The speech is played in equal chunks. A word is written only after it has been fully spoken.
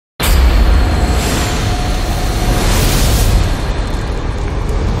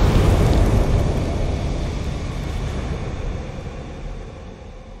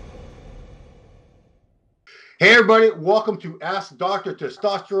Hey everybody, welcome to Ask Dr.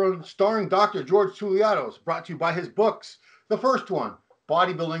 Testosterone, starring Dr. George Tsouliatos, brought to you by his books. The first one,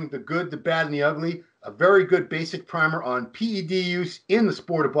 Bodybuilding, the Good, the Bad, and the Ugly, a very good basic primer on PED use in the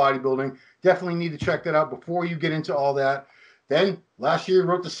sport of bodybuilding. Definitely need to check that out before you get into all that. Then, last year, he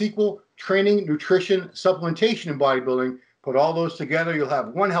wrote the sequel, Training, Nutrition, Supplementation in Bodybuilding. Put all those together, you'll have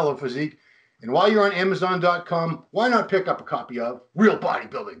one hell of a physique. And while you're on Amazon.com, why not pick up a copy of Real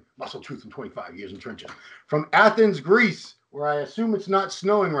Bodybuilding, Muscle Truth in 25 Years in Trenches? From Athens, Greece, where I assume it's not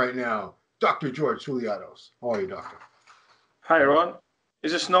snowing right now, Dr. George Tsouliatos. How are you, doctor? Hi, Ron.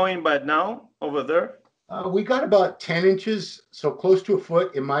 Is it snowing by now over there? We got about 10 inches, so close to a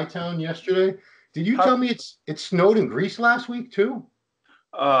foot in my town yesterday. Did you tell me it snowed in Greece last week too?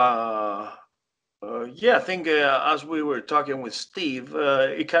 Yeah, I think as we were talking with Steve,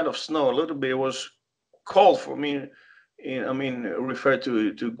 it kind of snowed a little bit. It was cold for me. Referred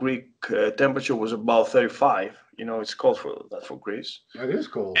to Greek temperature was about 35. You know, it's cold for Greece. That is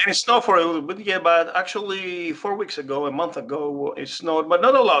cold. And it snowed for a little bit, yeah. But actually, 4 weeks ago, a month ago, it snowed, but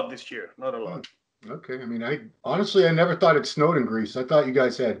not a lot this year. Not a lot. Okay. I mean, I never thought it snowed in Greece. I thought you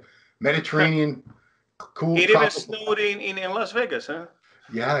guys had Mediterranean, cool. It even snowed in Las Vegas, huh?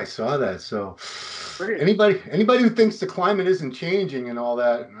 Yeah, I saw that. So anybody who thinks the climate isn't changing and all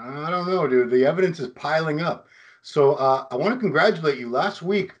that, I don't know, dude. The evidence is piling up. So I want to congratulate you. Last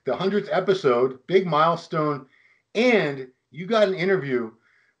week, the 100th episode, big milestone, and you got an interview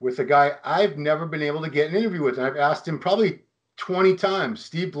with a guy I've never been able to get an interview with. And I've asked him probably 20 times,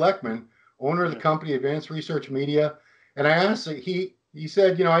 Steve Bleckman, owner of the company Advanced Research Media. And I asked, he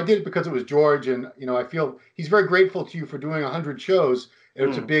said, you know, I did it because it was George. And, you know, I feel he's very grateful to you for doing 100 shows.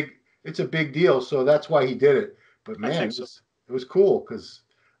 It's a big deal, so that's why he did it. But man, it was cool because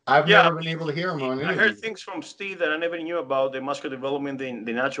I've never been able to hear him on anything. I heard things from Steve that I never knew about, the muscular development,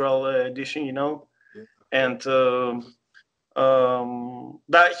 the natural edition, you know, and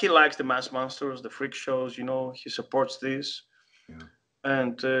that he likes the mass monsters, the freak shows, you know, he supports this,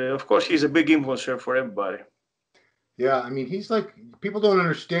 and of course he's a big influencer for everybody. Yeah, I mean, he's like, people don't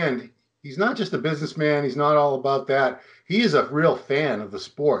understand. He's not just a businessman. He's not all about that. He is a real fan of the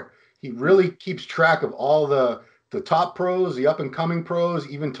sport. He really keeps track of all the top pros, the up-and-coming pros,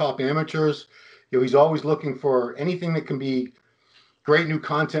 even top amateurs. You know, he's always looking for anything that can be great new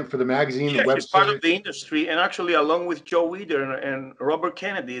content for the magazine, the website. He's part of the industry. And actually, along with Joe Weider and Robert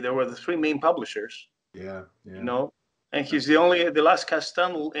Kennedy, they were the three main publishers. Yeah. You know, and he's the last cast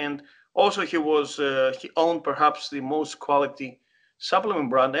tunnel. And also he owned perhaps the most quality supplement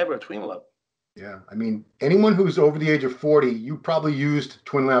brand ever, Twin Lab. Yeah, I mean, anyone who's over the age of 40, you probably used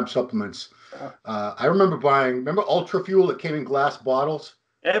Twin Lab supplements. I remember remember Ultra Fuel that came in glass bottles?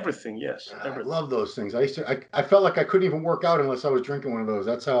 Everything, yes. Everything. I love those things. I felt like I couldn't even work out unless I was drinking one of those.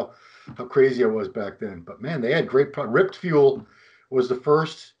 That's how crazy I was back then. But man, they had great Ripped Fuel was the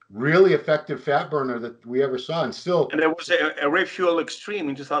first really effective fat burner that we ever saw, and there was a Ripped Fuel Extreme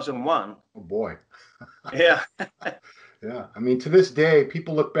in 2001. Oh boy. Yeah. Yeah, I mean, to this day,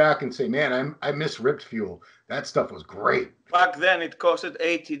 people look back and say, man, I miss Ripped Fuel. That stuff was great. Back then, it costed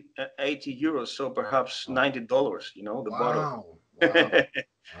 80 euros, so perhaps $90, you know, the bottle.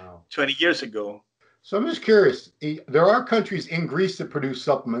 Wow. 20 years ago. So I'm just curious, there are countries in Greece that produce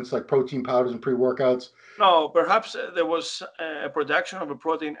supplements like protein powders and pre-workouts. No, perhaps there was a production of a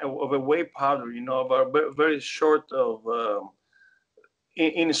protein, of a whey powder, you know, but very short of...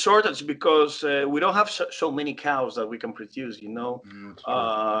 in shortage because we don't have so many cows that we can produce, you know,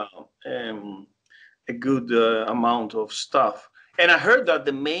 a good amount of stuff. And I heard that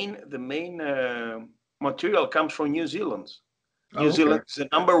the main material comes from New Zealand. New Zealand is the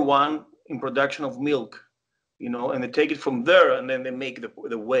 #1 in production of milk, you know, and they take it from there and then they make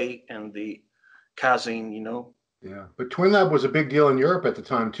the whey and the casein, you know. Yeah, but Twin Lab was a big deal in Europe at the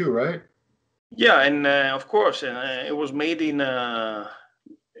time too, right? Yeah, and of course, it was made in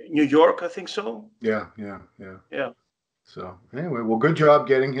New York, I think so. Yeah. So anyway, well, good job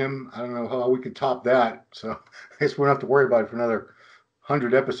getting him. I don't know how we could top that. So I guess we don't have to worry about it for another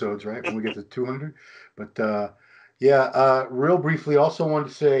 100 episodes, right? When we get to 200. But real briefly, also wanted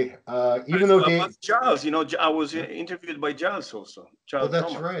to say, even though Giles, you know, I was interviewed by Giles also. Giles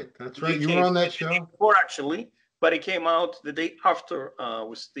that's right. That's right. You were on that show before, actually, but it came out the day after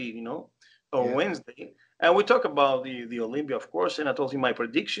with Steve, you know, on Wednesday. And we talk about the Olympia, of course, and I told him my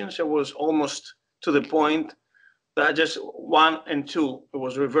predictions. It was almost to the point that just 1 and 2, it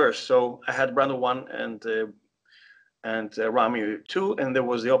was reversed. So I had Brandon 1 and Rami 2, and there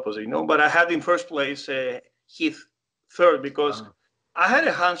was the opposite, you know. But I had in first place Heath third because I had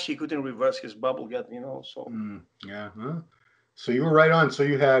a hunch he couldn't reverse his bubble gut, you know. So So you were right on. So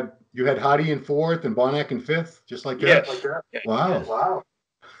you had Hadi in fourth and Bonac in fifth, just like that. Yes. Like that. Yeah, Wow. yes. Wow.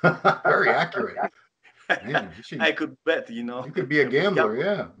 Very accurate. Man, I could bet, you could be a gambler.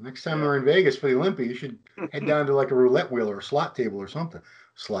 Yeah. Next time we're in Vegas for the Olympia, you should head down to like a roulette wheel or a slot table or something.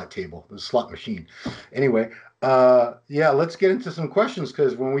 Slot table, the slot machine. Anyway, yeah, let's get into some questions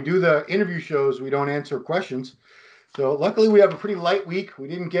because when we do the interview shows, we don't answer questions. So luckily we have a pretty light week. We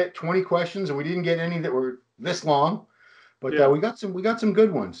didn't get 20 questions and we didn't get any that were this long, but Yeah. we got some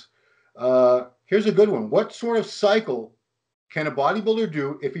good ones. Here's a good one. What sort of cycle can a bodybuilder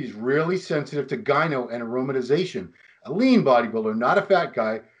do if he's really sensitive to gyno and aromatization? A lean bodybuilder, not a fat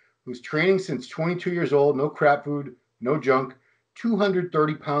guy, who's training since 22 years old, no crap food, no junk,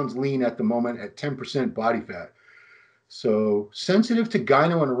 230 pounds lean at the moment at 10% body fat. So sensitive to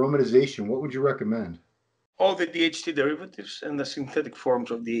gyno and aromatization, what would you recommend? All the DHT derivatives and the synthetic forms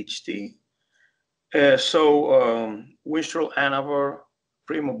of DHT. Winstrol, Anavar,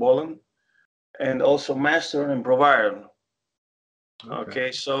 Primobolan, and also Master and Proviron.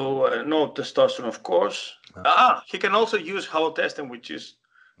 Okay, so no testosterone, of course. He can also use halotestin, which is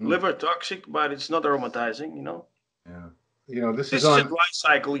liver toxic, but it's not aromatizing, Yeah. This is a dry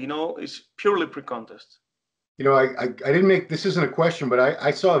cycle, it's purely pre-contest. I didn't make, this isn't a question, but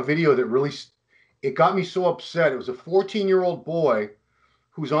I saw a video that really, it got me so upset. It was a 14-year-old boy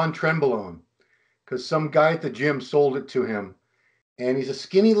who's on Trenbolone because some guy at the gym sold it to him. And he's a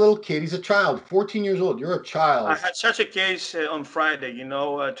skinny little kid. He's a child, 14 years old. You're a child. I had such a case on Friday, a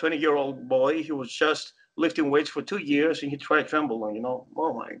 20-year-old boy. He was just lifting weights for 2 years and he tried Trenbolone,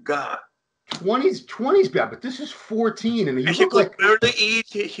 Oh my God. 20's bad, but this is 14. And he could barely eat.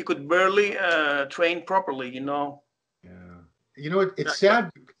 He could barely train properly, Yeah. It's sad.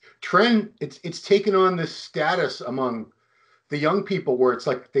 Tren, it's taken on this status among the young people where it's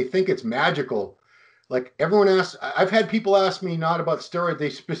like they think it's magical. Like everyone asks, I've had people ask me not about steroids. They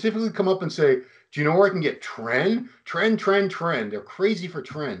specifically come up and say, do you know where I can get Tren? Tren. They're crazy for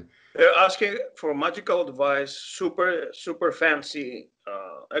Tren. They're asking for magical advice, super fancy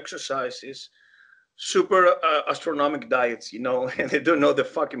exercises, super astronomical diets, and they don't know the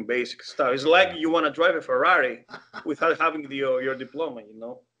fucking basic stuff. It's like you want to drive a Ferrari without having your diploma,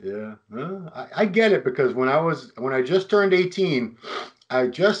 Yeah, I get it because when I just turned 18, I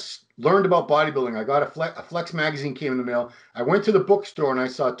just learned about bodybuilding. I got a Flex magazine came in the mail. I went to the bookstore and I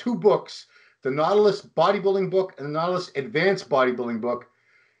saw two books, the Nautilus bodybuilding book and the Nautilus advanced bodybuilding book.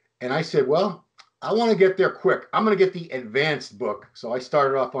 And I said, well, I want to get there quick. I'm going to get the advanced book. So I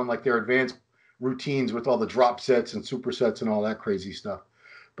started off on like their advanced routines with all the drop sets and supersets and all that crazy stuff.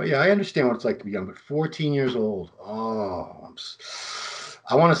 But yeah, I understand what it's like to be young, but 14 years old. Oh,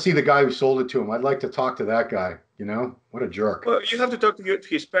 I want to see the guy who sold it to him. I'd like to talk to that guy. What a jerk. Well, you have to talk to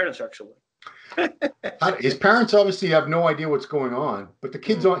his parents, actually. His parents obviously have no idea what's going on, but the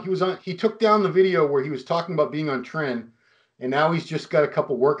kid's he took down the video where he was talking about being on Tren, and now he's just got a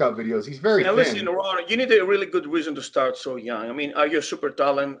couple workout videos. He's very thin. Listen, Ron, you need a really good reason to start so young. I mean, are you a super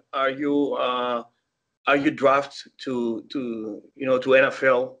talent? Are you drafted to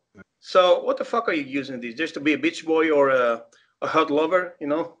NFL? So what the fuck are you using these? Just to be a beach boy or a hot lover,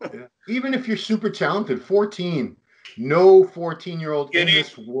 Yeah. Even if you're super talented, 14, no 14-year-old in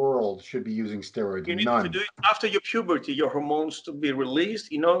this world should be using steroids. You need to do it after your puberty, your hormones to be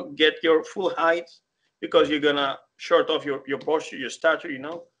released, get your full height because you're going to short off your posture, your stature,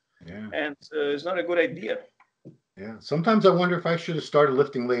 Yeah. And it's not a good idea. Yeah. Sometimes I wonder if I should have started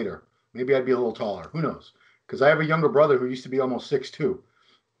lifting later. Maybe I'd be a little taller. Who knows? Because I have a younger brother who used to be almost 6'2"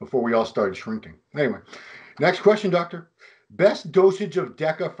 before we all started shrinking. Anyway, next question, doctor. Best dosage of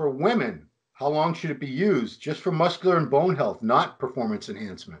deca for women. How long should it be used? Just for muscular and bone health, not performance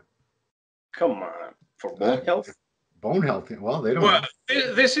enhancement. Come on. For bone health? Bone health. Well, they don't know.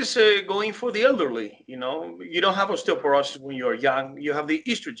 This is going for the elderly. You don't have osteoporosis when you're young. You have the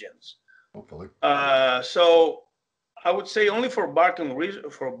estrogens. Hopefully. So I would say only for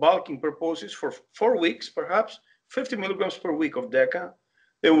bulking purposes for 4 weeks, perhaps 50 milligrams per week of deca.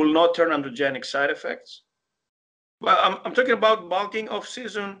 They will not turn androgenic side effects. But I'm talking about bulking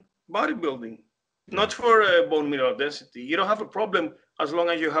off-season bodybuilding, not for bone mineral density. You don't have a problem as long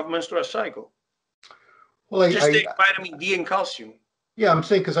as you have menstrual cycle. Well, just take vitamin D and calcium. Yeah, I'm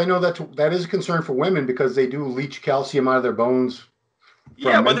saying because I know that is a concern for women because they do leach calcium out of their bones.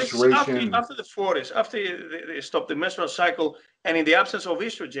 Yeah, but this is after the 40s, after they stop the menstrual cycle, and in the absence of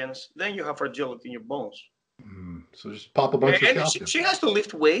estrogens, then you have fragility in your bones. So just pop a bunch of calcium. She has to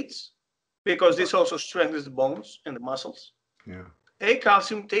lift weights because this also strengthens the bones and the muscles. Yeah. Take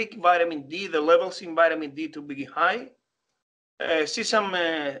calcium, take vitamin D, the levels in vitamin D to be high. See some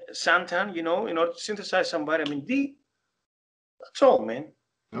santan, in order to synthesize some vitamin D. That's all, man.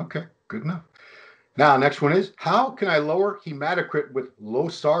 Okay, good enough. Now, next one is, how can I lower hematocrit with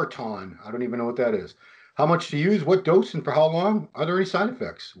losartan? I don't even know what that is. How much to use, what dose, and for how long? Are there any side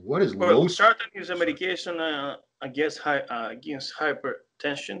effects? What is Well, losartan? losartan is a medication against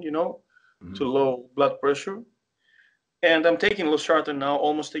hypertension, to low blood pressure. And I'm taking losartan now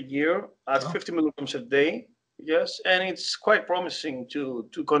almost a year at 50 milligrams a day. Yes, and it's quite promising to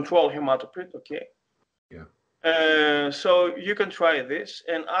control hematocrit. Okay. Yeah. So you can try this,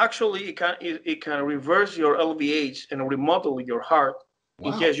 and actually it can reverse your LVH and remodel your heart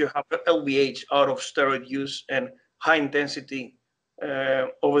in case you have LVH out of steroid use and high intensity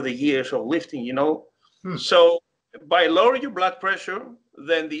over the years of lifting. So by lowering your blood pressure,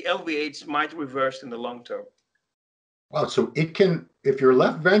 then the LVH might reverse in the long term. Wow, so it can, if your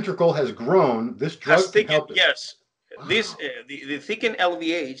left ventricle has grown, this drug can help it. Yes. Wow. The thickened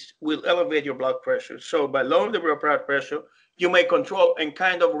LVH will elevate your blood pressure. So by lowering the blood pressure, you may control and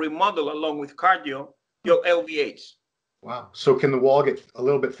kind of remodel along with cardio your LVH. Wow. So can the wall get a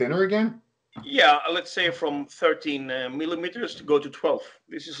little bit thinner again? Yeah, let's say from 13 millimeters to go to 12.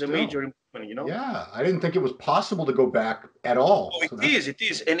 This is a major improvement, Yeah, I didn't think it was possible to go back at all. Oh, it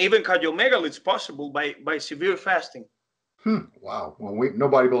is. And even cardiomegaly is possible by severe fasting. Wow. Well, no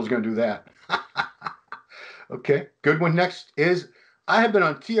bodybuilder is going to do that. Okay, good one. Next is, I have been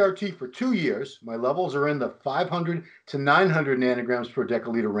on TRT for 2 years. My levels are in the 500 to 900 nanograms per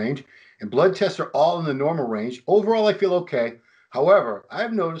deciliter range, and blood tests are all in the normal range. Overall, I feel okay. However,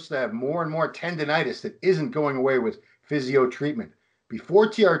 I've noticed that I have more and more tendinitis that isn't going away with physio treatment. Before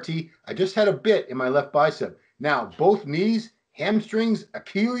TRT, I just had a bit in my left bicep. Now, both knees, hamstrings,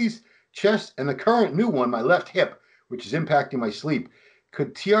 Achilles, chest, and the current new one, my left hip, which is impacting my sleep.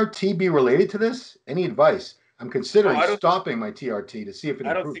 Could TRT be related to this? Any advice? I'm considering stopping my TRT to see if it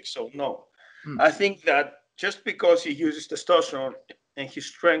improves. I don't think so, no. I think that just because he uses testosterone and his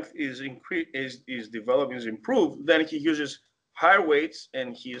strength is developing, is improved, then he uses higher weights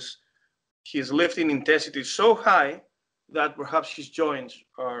and his lifting intensity is so high that perhaps his joints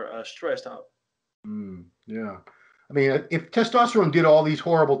are stressed out. Yeah. I mean, if testosterone did all these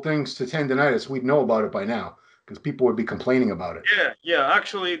horrible things to tendinitis, we'd know about it by now because people would be complaining about it. Yeah.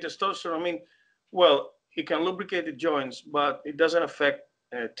 Actually, testosterone, well, it can lubricate the joints, but it doesn't affect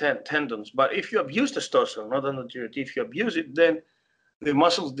tendons. But if you abuse testosterone, not on the TRT, if you abuse it, then the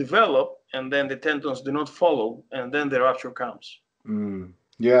muscles develop and then the tendons do not follow, and then the rupture comes.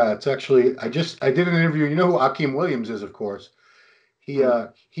 Yeah, it's actually, I did an interview. You know who Akeem Williams is, of course. He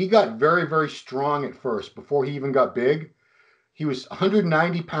got very, very strong at first before he even got big. He was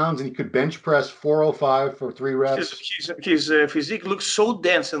 190 pounds and he could bench press 405 for 3 reps. His physique looks so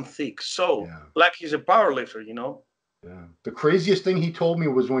dense and thick, like he's a power lifter, Yeah. The craziest thing he told me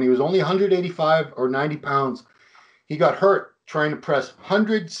was when he was only 185 or 90 pounds, he got hurt trying to press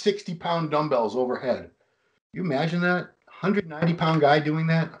 160-pound dumbbells overhead. You imagine that? 190-pound guy doing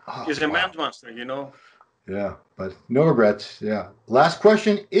that? Oh, he's a man's monster, Yeah, but no regrets. Yeah. Last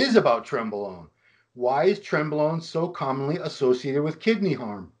question is about trenbolone. Why is trenbolone so commonly associated with kidney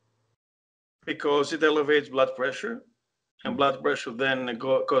harm? Because it elevates blood pressure, and blood pressure then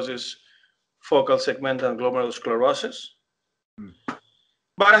causes focal segmental glomerulosclerosis.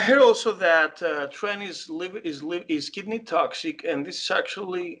 But I heard also that Tren is kidney toxic, and this is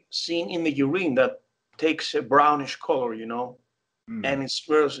actually seen in the urine that takes a brownish color, and it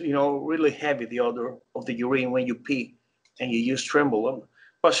smells, really heavy, the odor of the urine when you pee and you use trenbolone.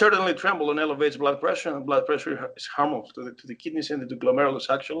 But certainly trenbolone elevates blood pressure, and blood pressure is harmful to the kidneys and the glomerulus,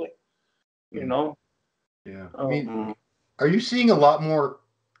 actually, Yeah. Are you seeing a lot more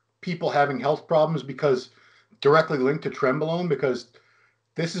people having health problems because directly linked to trenbolone? Because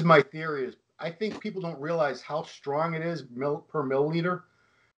this is my theory, is I think people don't realize how strong it is per milliliter.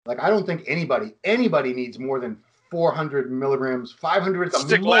 Like, I don't think anybody needs more than 400 milligrams, 500 at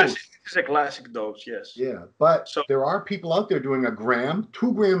the most. It's a classic dose, yes. Yeah, but there are people out there doing 1 gram,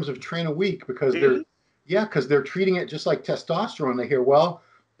 2 grams of Tren a week because they're treating it just like testosterone. They hear, well,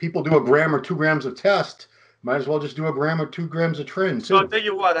 people do 1 gram or 2 grams of test. Might as well just do 1 gram or 2 grams of Tren too. So I'll tell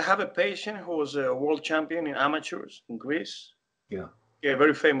you what, I have a patient who was a world champion in amateurs in Greece. Yeah, a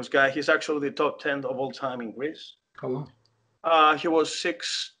very famous guy. He's actually the top 10 of all time in Greece. How long? He was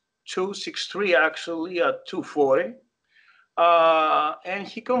 6'2", 6'3", actually, at 240. And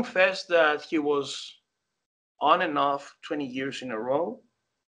he confessed that he was on and off 20 years in a row.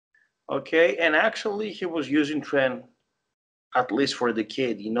 Okay, and actually he was using Tren at least for a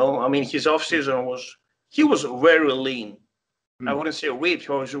decade, his off-season he was very lean. I wouldn't say ripped,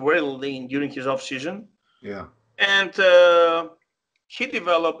 he was very lean during his off-season. Yeah. And he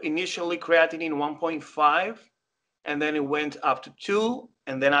developed initially creatinine 1.5, and then it went up to 2,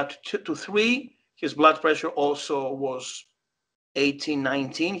 and then up to 2 to 3. His blood pressure also was 18,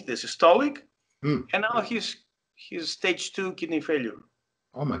 19, the systolic, and now he's stage 2 kidney failure.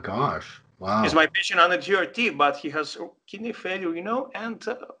 Oh my gosh! Wow. He's my patient on the GRT, but he has kidney failure, and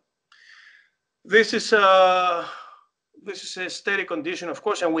this is a steady condition, of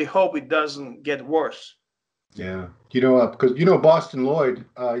course, and we hope it doesn't get worse. Yeah, because Boston Lloyd,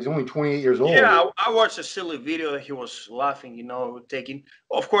 he's only 28 years old. Yeah, I watched a silly video that he was laughing, taking.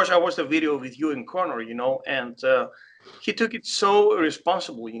 Of course, I watched the video with you in corner, and he took it so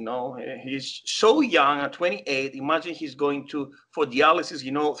irresponsible, He's so young at 28. Imagine he's going for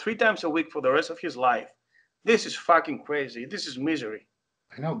dialysis, 3 times a week for the rest of his life. This is fucking crazy. This is misery.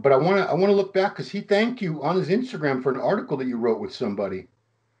 I know, but I want to look back because he thanked you on his Instagram for an article that you wrote with somebody.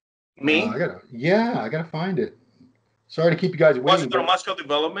 Me? I gotta find it. Sorry to keep you guys waiting. Was it on muscle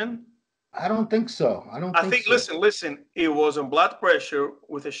development? I don't think so. I think so. Listen. It was on blood pressure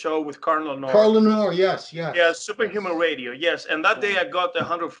with a show with Carl Lenore. Carl Lenore, yes. Yeah, Superhuman Radio, yes. And that day I got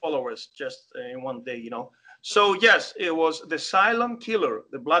 100 followers just in one day, So yes, it was the silent killer,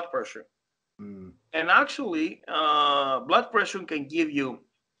 the blood pressure. And actually, blood pressure can give you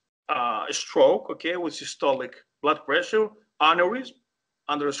a stroke, okay, with systolic blood pressure, aneurysm,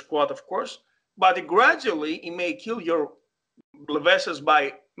 under a squat, of course. But gradually, it may kill your blood vessels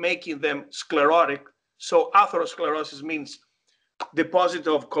by making them sclerotic. So atherosclerosis means deposit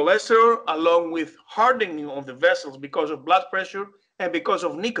of cholesterol along with hardening of the vessels because of blood pressure and because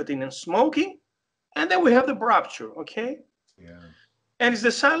of nicotine and smoking. And then we have the rupture, okay? Yeah. And it's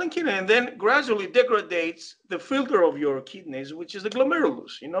the silent kidney, and then gradually degrades the filter of your kidneys, which is the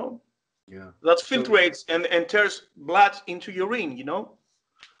glomerulus, Yeah. That filtrates and enters blood into urine,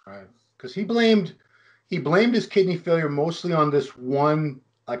 Right. Because he blamed his kidney failure mostly on this one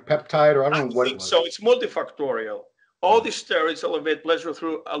peptide, or I don't know what it was. So it's multifactorial. All these steroids elevate pleasure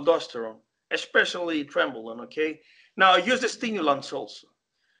through aldosterone, especially trembolone, okay? Now use the stimulants also.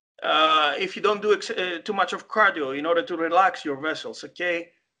 If you don't do too much of cardio in order to relax your vessels,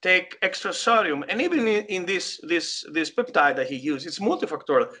 okay? Take extra sodium, and even in this peptide that he used, it's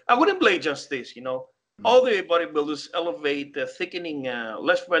multifactorial. I wouldn't blame just this, All the bodybuilders elevate the thickening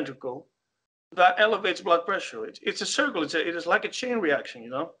left ventricle that elevates blood pressure. It's a circle. It is like a chain reaction,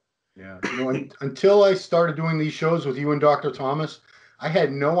 Yeah. Until I started doing these shows with you and Dr. Thomas, I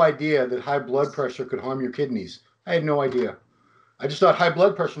had no idea that high blood pressure could harm your kidneys. I had no idea. I just thought high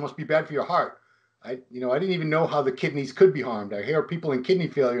blood pressure must be bad for your heart. I didn't even know how the kidneys could be harmed. I hear people in kidney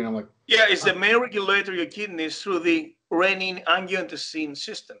failure, and I'm like, yeah, it's the main regulator of your kidneys through the renin-angiotensin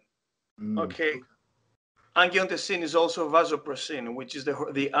system. Okay. Angiotensin is also vasopressin, which is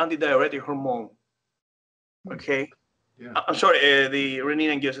the antidiuretic hormone. Okay. Yeah. I'm sorry, the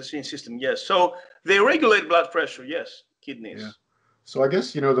renin-angiotensin system. Yes. So they regulate blood pressure. Yes, kidneys. Yeah. So I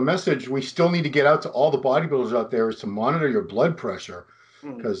guess, the message we still need to get out to all the bodybuilders out there is to monitor your blood pressure.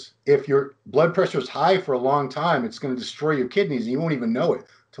 Because if your blood pressure is high for a long time, it's going to destroy your kidneys, and you won't even know it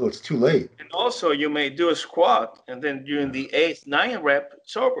till it's too late. And also, you may do a squat, and then during the 8th, 9th rep,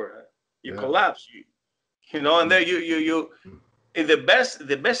 it's over. You collapse. And then you in the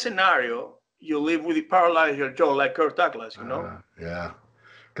best scenario, you live with the paralyzed your jaw like Kurt Douglas, Yeah.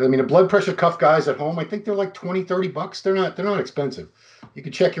 Because the blood pressure cuff guys at home, I think they're like $20-$30. They're not expensive. You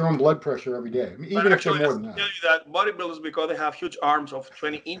can check your own blood pressure every day. Even if they're more than that. I tell you that bodybuilders, because they have huge arms of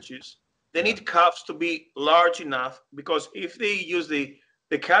 20 inches, they need cuffs to be large enough, because if they use the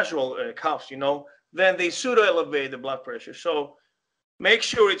casual cuffs, then they pseudo elevate the blood pressure. So make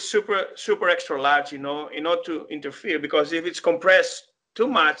sure it's super extra large, in order to interfere, because if it's compressed too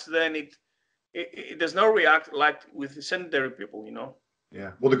much, then it does not react like with the sedentary people,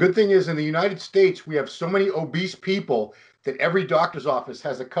 Yeah. Well, the good thing is in the United States, we have so many obese people that every doctor's office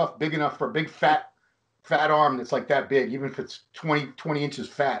has a cuff big enough for a big fat arm that's like that big, even if it's 20 inches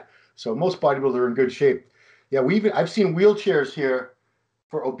fat. So most bodybuilders are in good shape. Yeah, I've seen wheelchairs here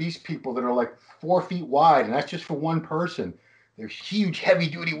for obese people that are like 4 feet wide, and that's just for one person. They're huge,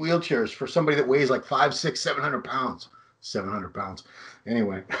 heavy-duty wheelchairs for somebody that weighs like 500, 600, 700 pounds. 700 pounds.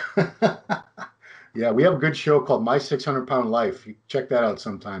 Anyway. Yeah, we have a good show called My 600-Pound Life. You check that out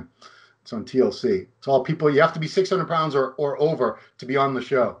sometime. It's on TLC. It's all people. You have to be 600 pounds or over to be on the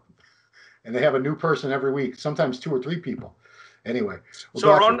show. And they have a new person every week, sometimes 2 or 3 people. Anyway. Well,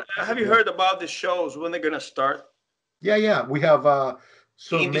 so, Ron, have you heard about the shows? When they're going to start? Yeah. We have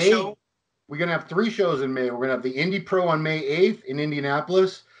May. Show? We're going to have 3 shows in May. We're going to have the Indy Pro on May 8th in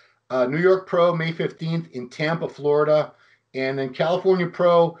Indianapolis, New York Pro May 15th in Tampa, Florida, and then California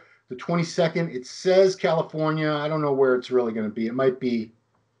Pro the 22nd. It says California. I don't know where it's really going to be. It might be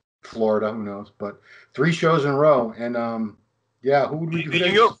Florida, who knows? But 3 shows in a row, and yeah, who would we? The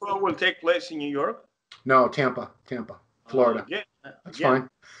New York Pro will take place in New York. No, Tampa, Florida. That's fine.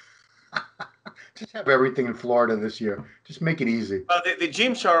 Just have everything in Florida this year. Just make it easy. The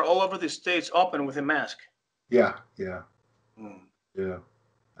gyms are all over the states open with a mask. Yeah. Yeah.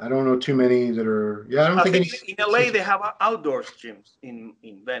 I don't know too many that are. Yeah, I don't think in LA they have outdoors gyms in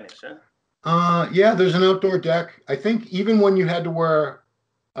Venice. Yeah, there's an outdoor deck. I think even when you had to wear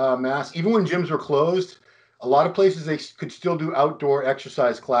a mask, even when gyms were closed, a lot of places they could still do outdoor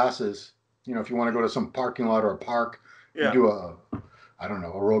exercise classes. You know, if you want to go to some parking lot or a park, you do I don't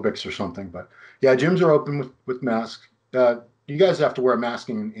know, aerobics or something. But yeah, gyms are open with masks. You guys have to wear a mask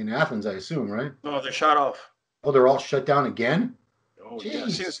in Athens, I assume, right? No, they're shut off. Oh, they're all shut down again? Oh, yeah,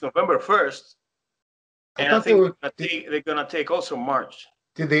 since November 1st. And I think they're going to take also March.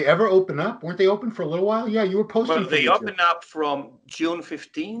 Did they ever open up? Weren't they open for a little while? Yeah, you were posting. Well, they opened up from June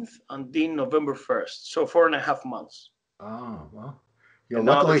 15th until November 1st. So 4.5 months. Oh, well. Yeah,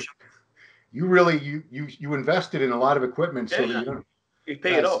 luckily, you invested in a lot of equipment so that you don't. It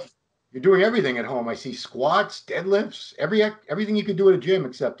paid off. You're doing everything at home. I see squats, deadlifts, everything you could do at a gym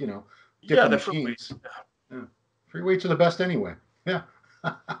except, different machines. Yeah. Free weights are the best anyway. Yeah.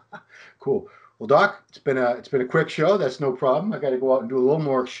 Cool. Well, Doc, it's been a quick show. That's no problem. I got to go out and do a little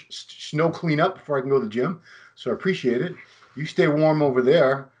more snow cleanup before I can go to the gym. So I appreciate it. You stay warm over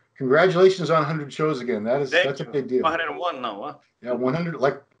there. Congratulations on 100 shows again. That's a big deal. 101 now, huh? Yeah, 100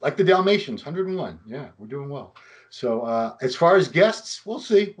 like the Dalmatians, 101. Yeah, we're doing well. So as far as guests, we'll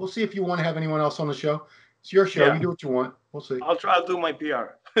see. We'll see if you want to have anyone else on the show. It's your show. Yeah. You do what you want. We'll see. I'll do my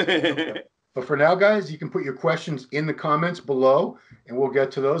PR. Okay. But for now, guys, you can put your questions in the comments below, and we'll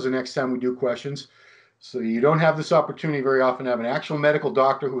get to those the next time we do questions. So you don't have this opportunity very often to have an actual medical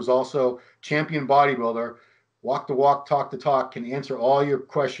doctor who's also champion bodybuilder, walk the walk, talk the talk, can answer all your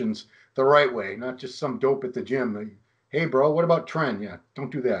questions the right way, not just some dope at the gym. Hey, bro, what about Tren? Yeah,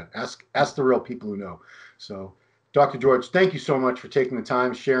 don't do that. Ask the real people who know. So, Dr. George, thank you so much for taking the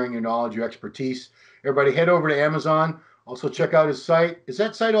time, sharing your knowledge, your expertise. Everybody head over to Amazon. Also, check out his site. Is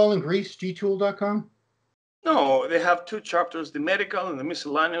that site all in Greece, gtool.com? No, they have 2 chapters, the medical and the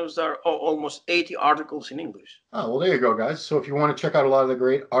miscellaneous. There are almost 80 articles in English. Oh, well, there you go, guys. So if you want to check out a lot of the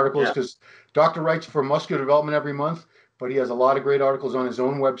great articles, because Doctor writes for Muscular Development every month, but he has a lot of great articles on his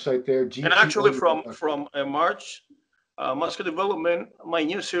own website there. And actually from March, Muscular Development, my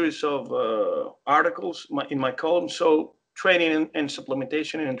new series of articles in my column, so training and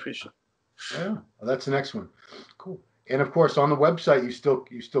supplementation and nutrition. Yeah, well, that's the next one. Cool. And of course, on the website, you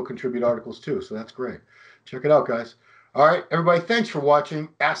still contribute articles too, so that's great. Check it out, guys. All right, everybody, thanks for watching.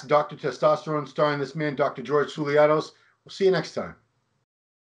 Ask Dr. Testosterone, starring this man, Dr. George Souliatos. We'll see you next time.